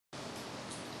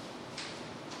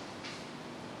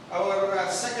Our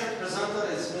second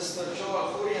presenter is Mr.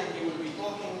 Khoury, and he will be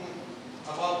talking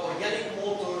about organic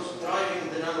motors driving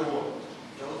the Nanoworld.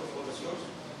 Joe, the floor is yours.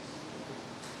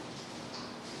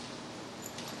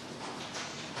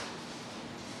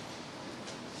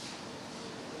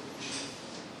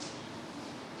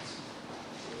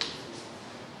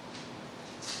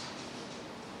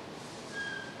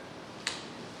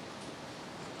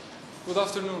 Good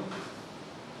afternoon.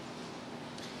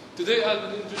 Today I'll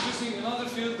be introducing another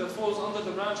field that falls under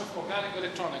the branch of organic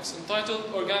electronics, entitled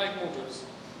organic motors.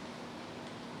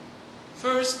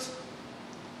 First,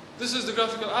 this is the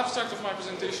graphical abstract of my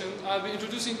presentation. I'll be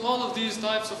introducing all of these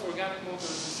types of organic motors you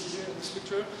see here in this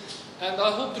picture, and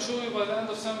I hope to show you by the end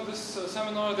of this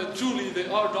seminar that truly they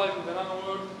are driving the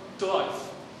Nanoworld to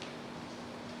life.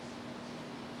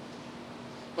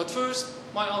 But first,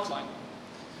 my outline.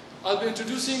 I'll be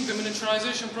introducing the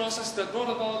miniaturization process that brought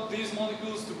about these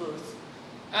molecules to birth,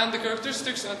 and the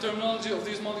characteristics and terminology of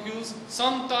these molecules,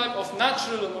 some type of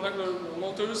natural molecular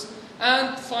motors,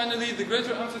 and finally the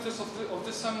greater emphasis of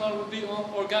this seminar will be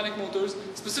on organic motors,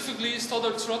 specifically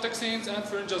Stoddard's rotexanes and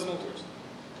Ferinjaz motors.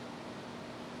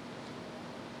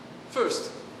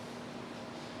 First,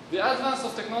 the advance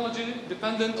of technology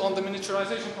dependent on the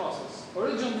miniaturization process.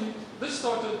 Originally, this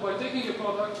started by taking a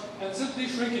product and simply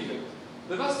shrinking it.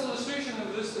 The best illustration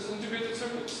of this is integrated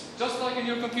circuits, just like in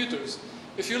your computers.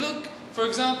 If you look, for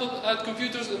example, at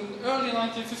computers in the early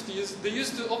 1950s, they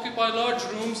used to occupy large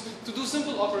rooms to do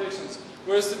simple operations,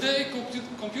 whereas today,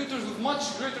 computers with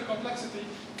much greater complexity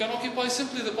can occupy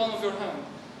simply the palm of your hand.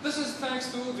 This is thanks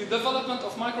to the development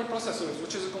of microprocessors,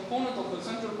 which is a component of the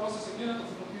central processing unit of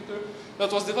a computer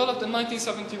that was developed in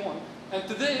 1971. And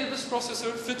today, this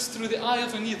processor fits through the eye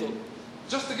of a needle.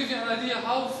 Just to give you an idea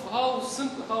how small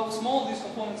these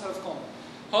components have come.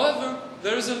 However,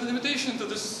 there is a limitation to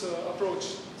this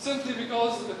approach, simply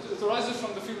because it arises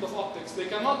from the field of optics. They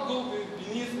cannot go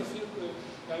beneath a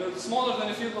field smaller than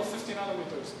a field of 50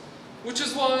 nanometers. Which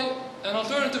is why an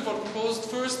alternative was proposed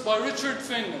first by Richard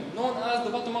Feynman, known as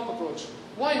the bottom-up approach.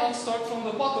 Why not start from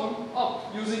the bottom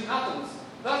up using atoms?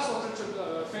 That's what Richard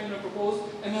Feynman proposed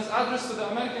in his address to the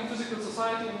American Physical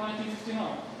Society in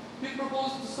 1959. He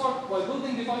proposed to start by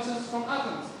building devices from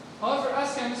atoms. However,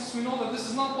 as chemists, we know that this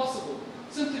is not possible,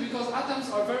 simply because atoms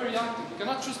are very reactive. You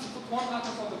cannot choose to put one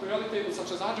atom on the periodic table,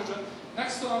 such as hydrogen,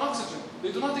 next to an oxygen.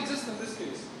 They do not exist in this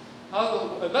case.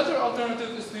 However, a better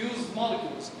alternative is to use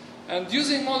molecules. And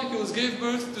using molecules gave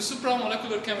birth to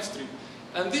supramolecular chemistry.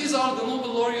 And these are the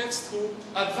Nobel laureates who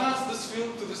advanced this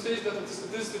field to the stage that it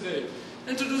is today.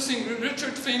 Introducing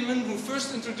Richard Feynman, who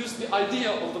first introduced the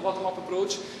idea of the bottom-up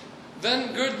approach.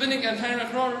 Then Gerd Binning and Heinrich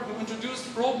Rohr, who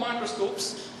introduced probe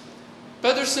microscopes.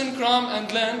 Pedersen, Cram, and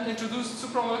Glenn introduced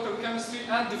supramolecular chemistry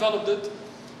and developed it.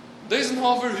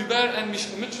 Eisenhower, Hubert, and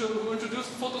Mitchell, who introduced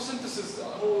photosynthesis,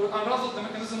 who unraveled the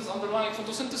mechanisms underlying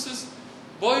photosynthesis.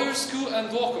 Boyer, Skew,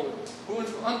 and Walker, who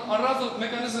unraveled the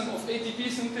mechanism of ATP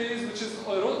synthase, which is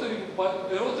a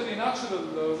rotary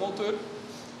natural motor.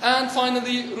 And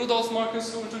finally, Rudolf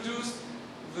Marcus, who introduced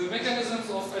the mechanisms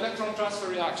of electron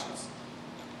transfer reactions.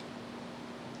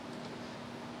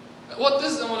 What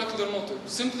is a molecular motor?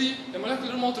 Simply, a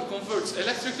molecular motor converts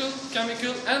electrical,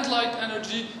 chemical, and light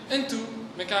energy into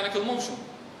mechanical motion.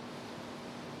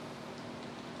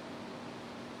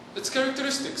 Its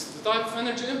characteristics, the type of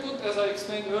energy input, as I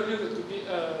explained earlier, it could be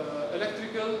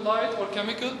electrical, light, or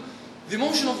chemical. The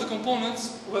motion of the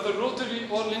components, whether rotary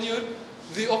or linear.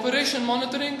 The operation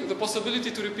monitoring, the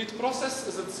possibility to repeat process,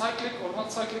 is it cyclic or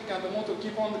not cyclic, can the motor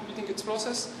keep on repeating its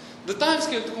process? The time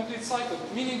scale to complete cycle,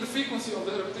 meaning the frequency of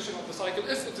the repetition of the cycle,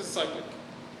 if it is cyclic.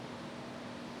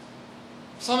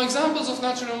 Some examples of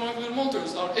natural molecular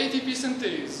motors are ATP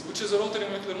synthase, which is a rotary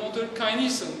molecular motor,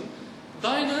 kinesin,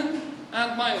 dynein,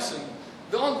 and myosin.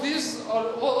 All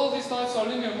these types are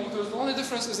linear motors. The only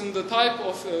difference is in the type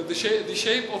of the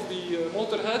shape of the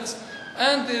motor heads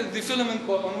and the filament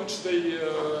on which they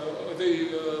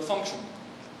function.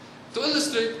 To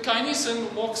illustrate,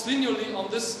 kinesin walks linearly on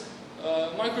this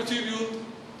microtubule,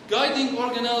 guiding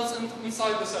organelles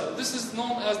inside the cell. This is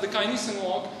known as the kinesin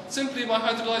walk. Simply by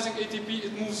hydrolyzing ATP,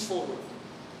 it moves forward.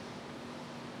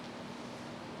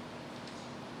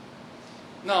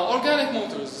 Now, organic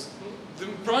motors. The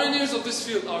pioneers of this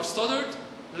field are Stoddard,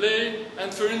 Ley,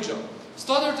 and Ferinjaz.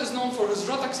 Stoddard is known for his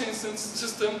rotexane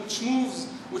system,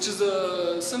 which is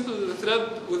a simple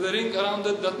thread with a ring around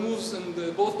it that moves in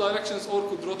both directions or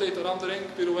could rotate around the ring,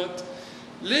 pirouette.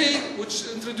 Ley, which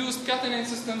introduced catenane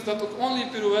systems that would only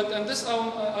pirouette, and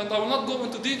I will not go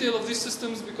into detail of these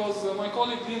systems because my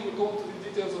colleague Dean will go into the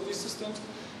details of these systems.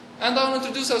 And I will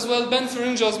introduce as well Ben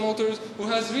Ferinja's motors, who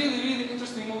has really, really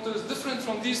interesting motors, different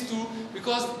from these two,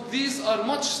 because these are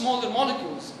much smaller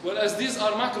molecules, whereas these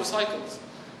are macrocycles,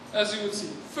 as you will see.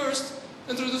 First,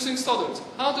 introducing Stoddard.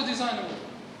 How to design a motor.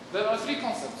 There are three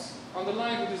concepts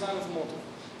underlying the design of a motor: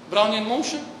 Brownian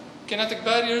motion, kinetic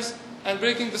barriers, and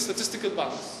breaking the statistical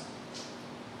balance.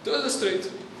 To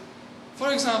illustrate,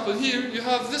 for example, here you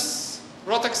have this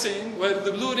rotaxane, where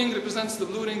the blue ring represents the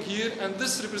blue ring here, and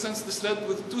this represents this lead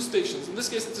with two stations. In this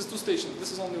case, it is two stations.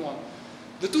 This is only one.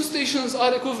 The two stations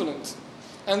are equivalent.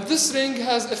 And this ring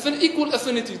has equal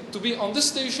affinity to be on this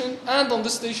station and on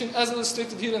this station, as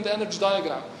illustrated here in the energy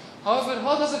diagram. However,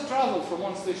 how does it travel from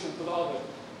one station to the other?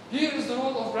 Here is the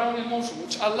role of Brownian motion,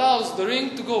 which allows the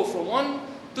ring to go from one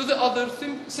to the other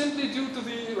simply due to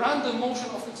the random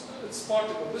motion of its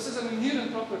particle. This is an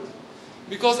inherent property.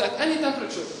 Because at any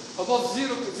temperature above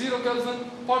 0 Kelvin,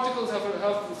 particles have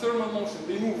thermal motion,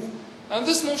 they move. And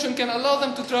this motion can allow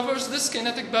them to traverse this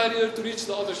kinetic barrier to reach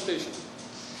the other station.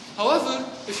 However,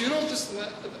 if you notice,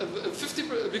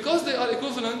 because they are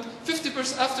equivalent,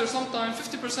 50% after some time,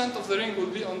 50% of the ring will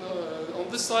be on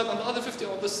this side and the other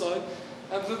 50% on this side.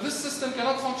 And this system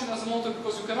cannot function as a motor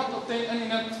because you cannot obtain any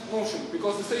net motion,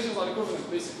 because the stations are equivalent,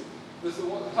 basically.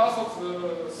 Half of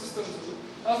the systems,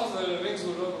 half of the rings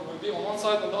will be on one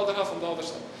side and the other half on the other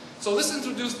side. So this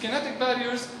introduced kinetic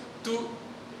barriers to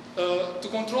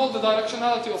control the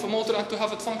directionality of a motor and to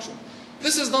have it function.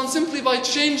 This is done simply by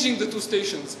changing the two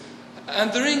stations,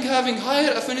 and the ring having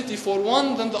higher affinity for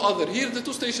one than the other. Here the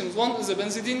two stations, one is a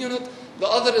benzidine unit, the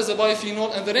other is a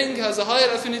biphenol, and the ring has a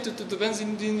higher affinity to the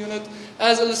benzidine unit,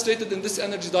 as illustrated in this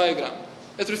energy diagram.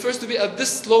 It refers to be at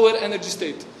this lower energy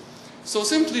state. So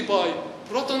simply by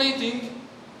protonating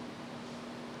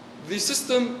the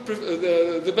system,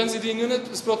 the benzidine unit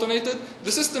is protonated.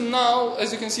 The system now,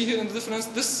 as you can see here in the difference,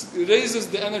 this raises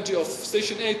the energy of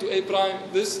station A to A prime,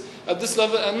 this at this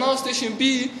level, and now station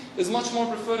B is much more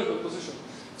preferable position.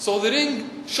 So the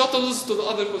ring shuttles to the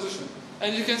other position.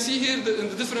 And you can see here in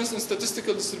the difference in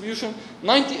statistical distribution,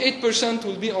 98%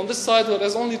 will be on this side,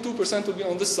 whereas only 2% will be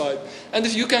on this side. And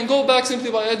if you can go back simply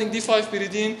by adding D5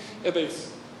 pyridine, a base.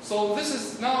 So this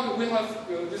is, now we have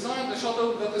designed a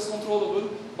shuttle that is controllable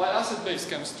by acid-base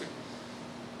chemistry.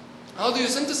 How do you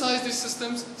synthesize these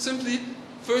systems? Simply,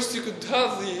 first you could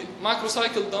have the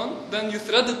macrocycle done, then you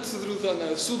thread it through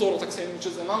the pseudo-rotaxane, which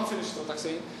is a non-finished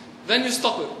rotaxane, then you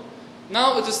stop it.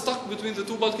 Now it is stuck between the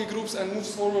two bulky groups and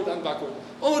moves forward and backward.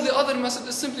 Or the other method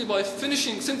is simply by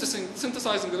synthesizing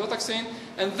the rotaxane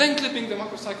and then clipping the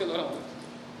macrocycle around it.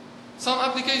 Some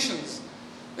applications.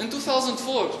 In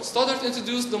 2004, Stoddard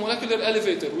introduced the molecular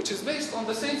elevator, which is based on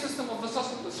the same system of the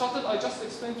shuttle I just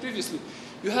explained previously.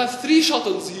 You have three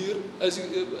shuttles here, as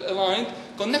you aligned,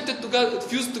 connected together,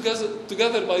 fused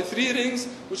together by three rings,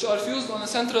 which are fused on a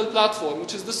central platform,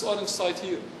 which is this orange site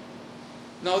here.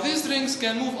 Now these rings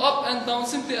can move up and down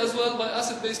simply as well by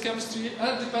acid-base chemistry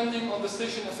and depending on the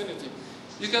station affinity.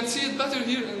 You can see it better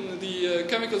here in the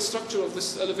chemical structure of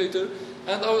this elevator,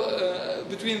 and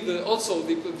between also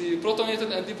the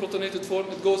protonated and deprotonated form.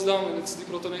 It goes down when it's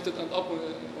deprotonated and up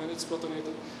when it's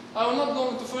protonated. I will not go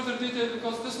into further detail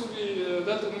because this will be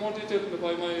dealt in more detail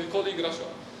by my colleague Rasha.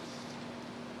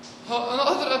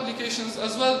 Other applications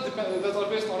as well that are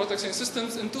based on rotaxane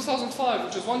systems. In 2005,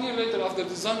 which is 1 year later after the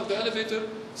design of the elevator,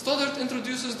 Stoddard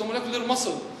introduces the molecular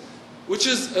muscle, which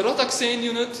is a rotaxane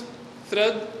unit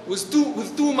thread with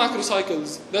two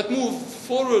macrocycles that move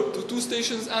forward to two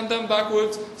stations and then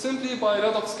backwards simply by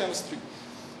redox chemistry.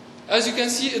 As you can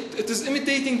see, it is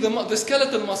imitating the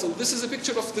skeletal muscle. This is a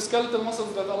picture of the skeletal muscle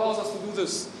that allows us to do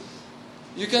this.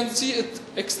 You can see it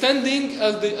extending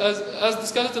as the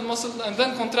skeletal muscle and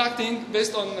then contracting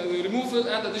based on the removal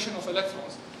and addition of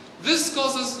electrons. This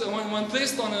causes, when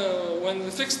fixed on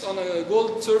a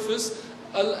gold surface,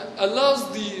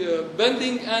 allows the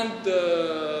bending and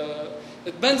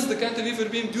it bends the cantilever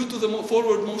beam due to the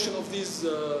forward motion of these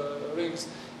rings.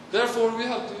 Therefore,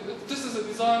 this is a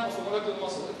design of a molecular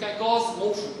muscle. It can cause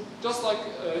motion, just like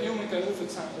a human can move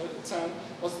its hand.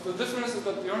 But the difference is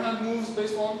that your hand moves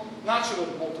based on natural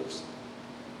motors.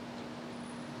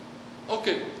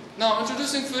 Okay, now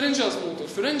introducing Ferinja's motor.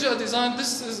 Ferinja designed,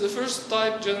 this is the first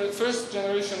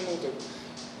generation motor.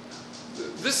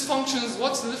 This functions,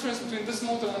 what's the difference between this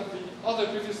motor and the other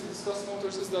previously discussed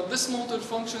motors is that this motor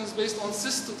functions based on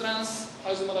cis to trans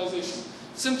isomerization.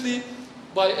 Simply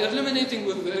by eliminating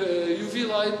with UV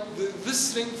light,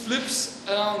 this ring flips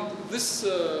around this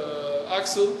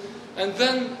axle, and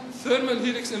then thermal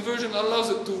helix inversion allows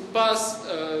it to pass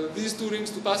these two rings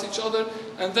to pass each other,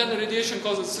 and then irradiation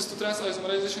causes cis to trans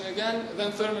isomerization again,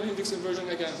 then thermal helix inversion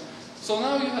again. So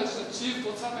now you have achieved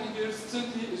what's happening here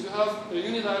simply is you have a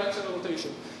unidirectional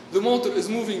rotation. The motor is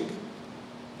moving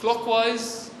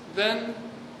clockwise, then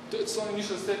to its own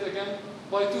initial state again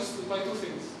by two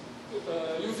things,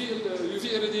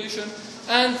 UV irradiation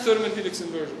and thermal helix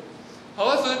inversion.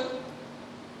 However,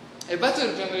 a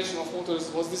better generation of motors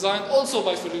was designed also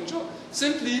by Feynman.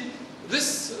 Simply,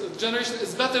 this generation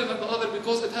is better than the other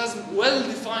because it has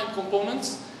well-defined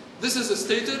components. This is a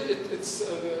stator.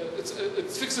 It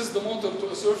fixes the motor to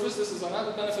a surface. This is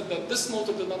another benefit that this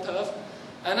motor did not have.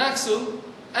 An axle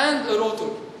and a rotor.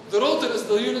 The rotor is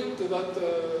the unit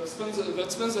that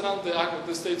spins around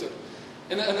the stator.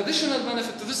 And an additional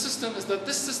benefit to this system is that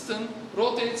this system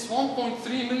rotates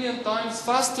 1.3 million times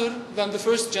faster than the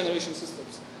first generation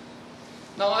systems.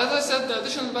 Now, as I said, the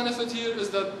additional benefit here is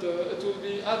that it will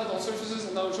be added on surfaces,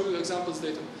 and I will show you examples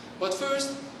later. But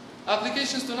first,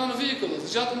 applications to nano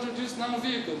vehicles. Jat introduced nano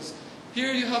vehicles.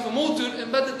 Here you have a motor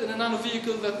embedded in a nano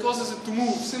vehicle that causes it to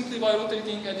move simply by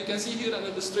rotating, and you can see here an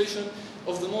illustration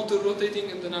of the motor rotating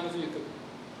in the nano vehicle.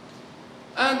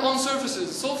 And on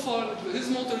surfaces, so far his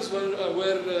motors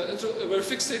were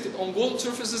fixated on gold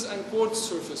surfaces and quartz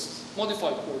surface,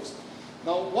 modified quartz.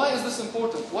 Now, why is this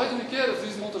important? Why do we care if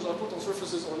these motors are put on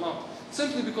surfaces or not?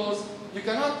 Simply because you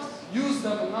cannot use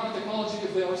them in nanotechnology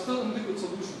if they are still in liquid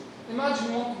solution.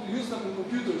 Imagine you want to use them in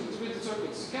computers, integrated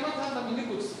circuits. You cannot have them in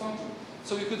liquids to function.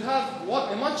 So you could have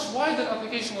a much wider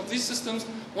application of these systems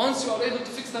once you are able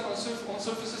to fix them on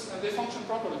surfaces and they function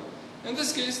properly. In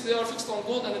this case, they are fixed on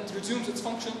gold and it resumes its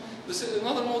function.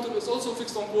 Another motor is also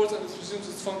fixed on quartz and it resumes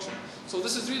its function. So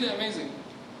this is really amazing.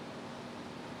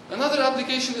 Another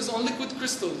application is on liquid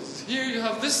crystals. Here you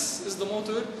have this is the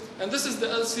motor, and this is the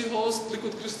LC host,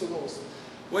 liquid crystal host.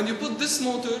 When you put this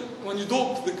motor, when you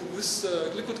dope this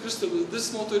liquid crystal with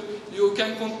this motor, you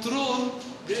can control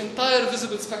the entire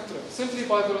visible spectrum simply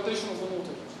by the rotation of the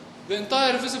motor. The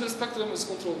entire visible spectrum is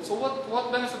controlled. So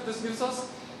what benefit this gives us?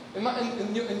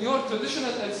 In your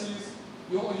traditional LCs,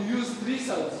 you use 3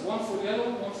 cells, one for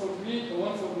yellow, one for green,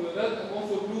 one for red, and one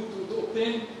for blue to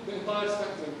obtain the entire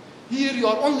spectrum. Here you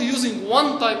are only using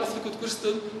one type of liquid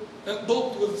crystal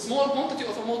doped with a small quantity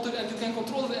of a motor, and you can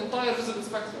control the entire visible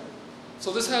spectrum.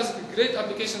 So this has great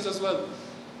applications as well.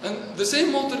 And the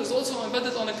same motor is also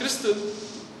embedded on a crystal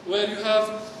where you have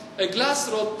a glass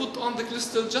rod put on the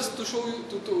crystal just to show you,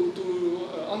 to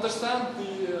understand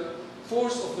the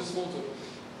force of this motor.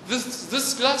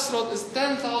 This glass rod is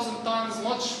 10,000 times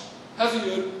much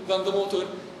heavier than the motor,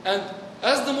 and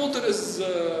as the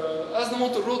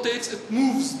motor rotates, it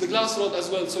moves the glass rod as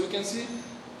well. So you can see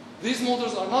these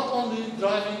motors are not only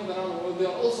driving the nanoworld, they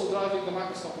are also driving the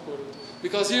macroscopic world.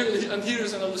 Because here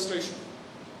is an illustration.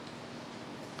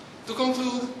 To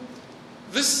conclude,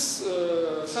 this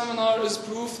seminar is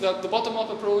proof that the bottom-up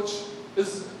approach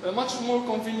is a much more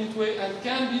convenient way and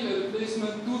can be a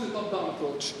replacement to the top-down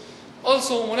approach.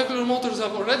 Also, molecular motors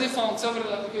have already found several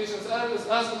applications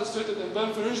as illustrated in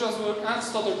Ben Ferenja's work and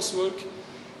Stoddard's work.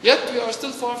 Yet we are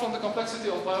still far from the complexity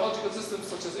of biological systems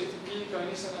such as ATP,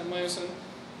 kinesin, and myosin.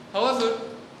 However,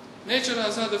 nature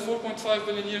has had a 4.5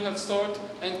 billion year head start,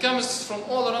 and chemists from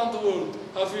all around the world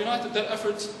have united their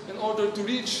efforts in order to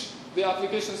reach the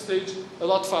application stage a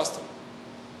lot faster.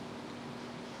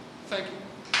 Thank you.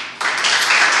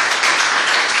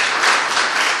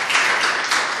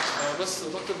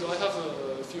 Doctor, do I have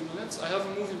a few minutes? I have a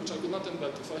movie which I could not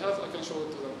embed. If I have, I can show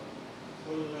it to them.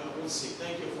 We'll see.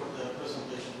 Thank you for the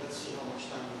presentation. Let's see how much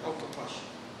time we have for questions.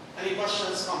 Any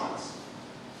questions, comments?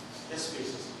 Yes,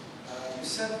 please. You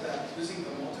said that using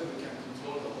the motor we can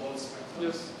control the whole spectrum.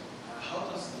 Yes. How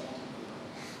does the motor do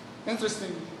that?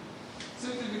 Interesting.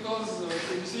 Simply because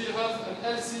you see you have an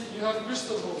LC, you have a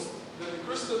crystal host. The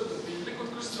liquid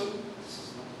crystal.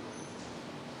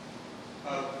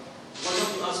 Why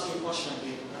don't you ask me a question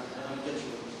again, and I'll get you. Okay.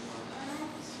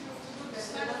 You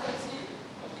said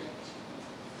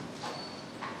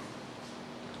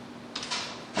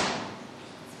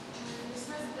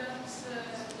that the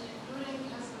chlorine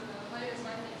has a higher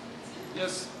magnetic field.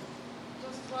 Yes.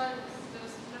 Just why is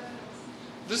this preference?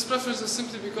 This preference is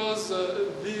simply because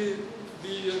the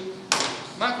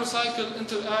macrocycle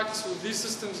interacts with these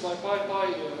systems by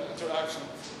pi-pi interaction.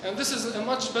 And this is a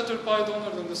much better pi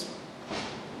donor than this one.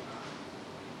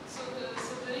 So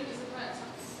the ring is a pi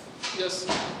axis. Yes.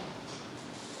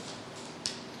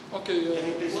 Okay. Can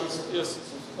you please answer? Yes.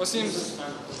 Wasim.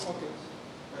 Okay.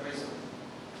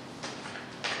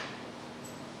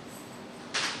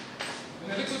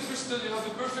 In a liquid crystal, you have a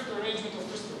perfect arrangement of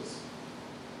crystals.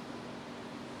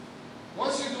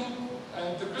 Once you do,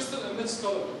 and the crystal emits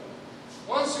color.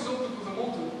 Once you dope it with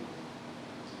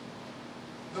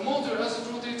the motor, as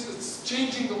it rotates, it's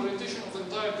changing the orientation of the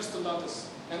entire crystal lattice.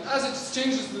 And as it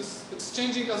changes this, it's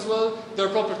changing as well their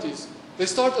properties. They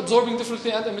start absorbing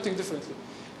differently and emitting differently.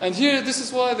 And here, this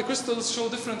is why the crystals show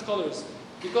different colors.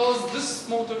 Because this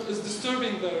motor is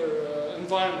disturbing their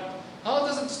environment. How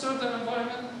does it disturb their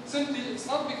environment? Simply, it's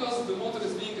not because the motor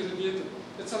is being irradiated.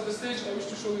 It's at the stage, I wish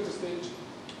to show you the stage.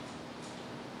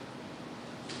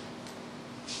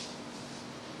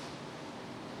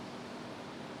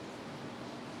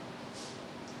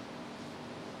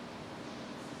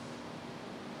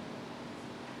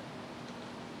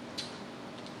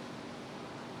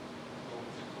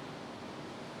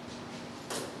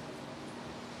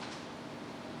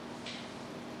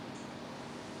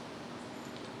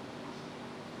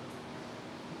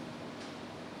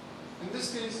 In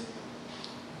this case,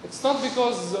 it's not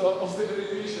because of the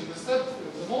irradiation. Instead,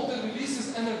 the motor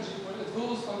releases energy when it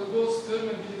undergoes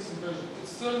thermal helix inversion.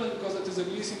 It's thermal because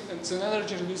it's an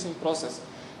energy releasing process.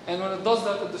 And when it does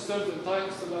that, it disturbs the entire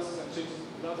crystal lattice and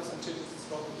changes its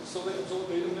properties. So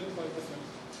they emit by different.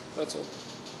 That's all.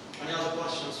 Any other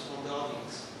questions from the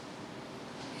audience?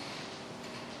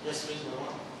 Yes, please,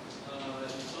 Marwan.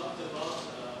 You talked about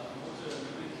motor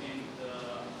mimicking the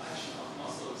action of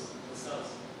muscles in the cells.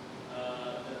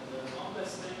 The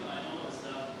complex thing I know is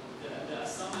that the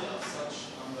assembly of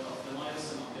such of the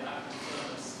myosin of the active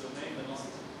filaments to make the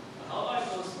muscles. How are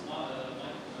those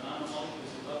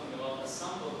nanomolecules you're talking about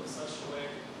assembled in such a way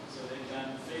so they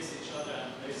can face each other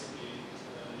and basically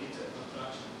lead to a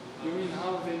contraction? You mean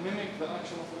how they mimic the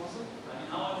action of the muscle? I mean,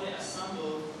 how are they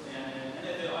assembled? And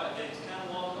they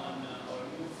can walk on or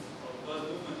move or cause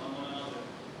movement on one another,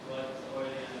 but the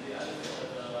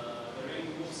ring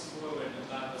moves forward and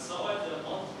back. But how are the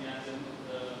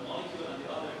molecule and the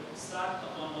other stacked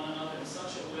upon one another in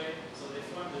such a way so they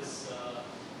form this?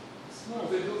 No,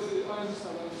 I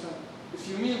understand. If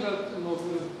you mean that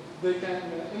they can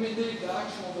imitate the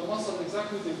action of the muscle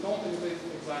exactly, they don't imitate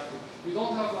it exactly. You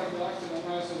don't have like the action of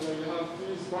myosin where you have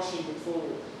trees brushing it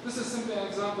forward. This is simply an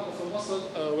example of a muscle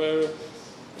where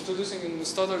introducing in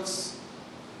standards.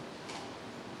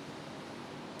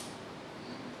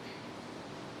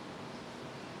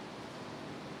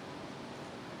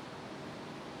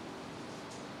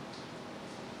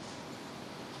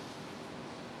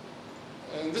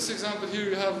 In this example here,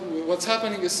 you have what's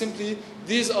happening is simply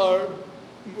these are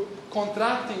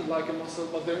contracting like a muscle,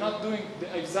 but they're not doing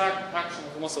the exact action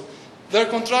of a muscle. Their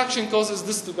contraction causes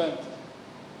this to bend,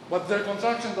 but their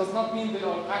contraction does not mean they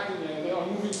are acting. They are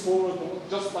moving forward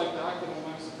just like the acting of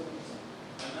myosin.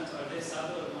 And are they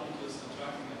cellular molecules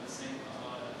contracting at the same,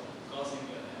 causing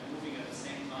moving at the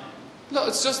same time? No,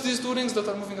 it's just these two rings that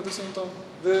are moving at the same time.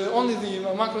 Only the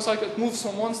macrocycle moves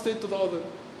from one state to the other.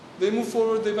 They move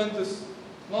forward, they bend this.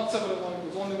 Not several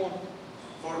molecules, only one.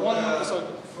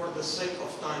 Macrocycle. For the sake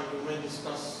of time, we may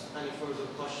discuss any further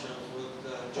questions with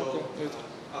Joe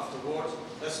afterwards.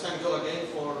 Let's thank Joe again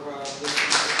for this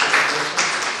presentation.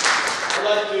 I'd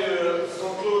like to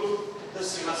conclude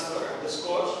this semester and this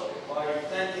course by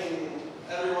thanking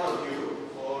every one of you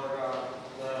for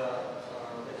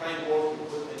the kind work you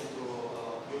put into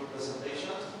your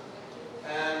presentations.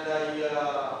 And I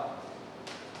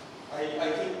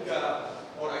think,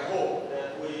 or I hope,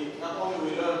 that we not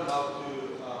only learn how to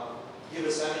give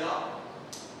a seminar,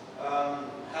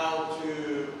 how to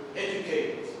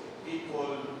educate people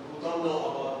who don't know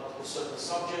about a certain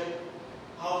subject,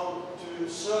 how to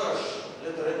search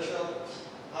literature,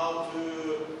 how to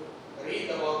read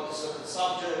about a certain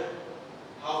subject,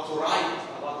 how to write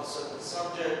about a certain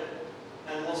subject,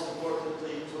 and most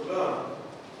importantly, to learn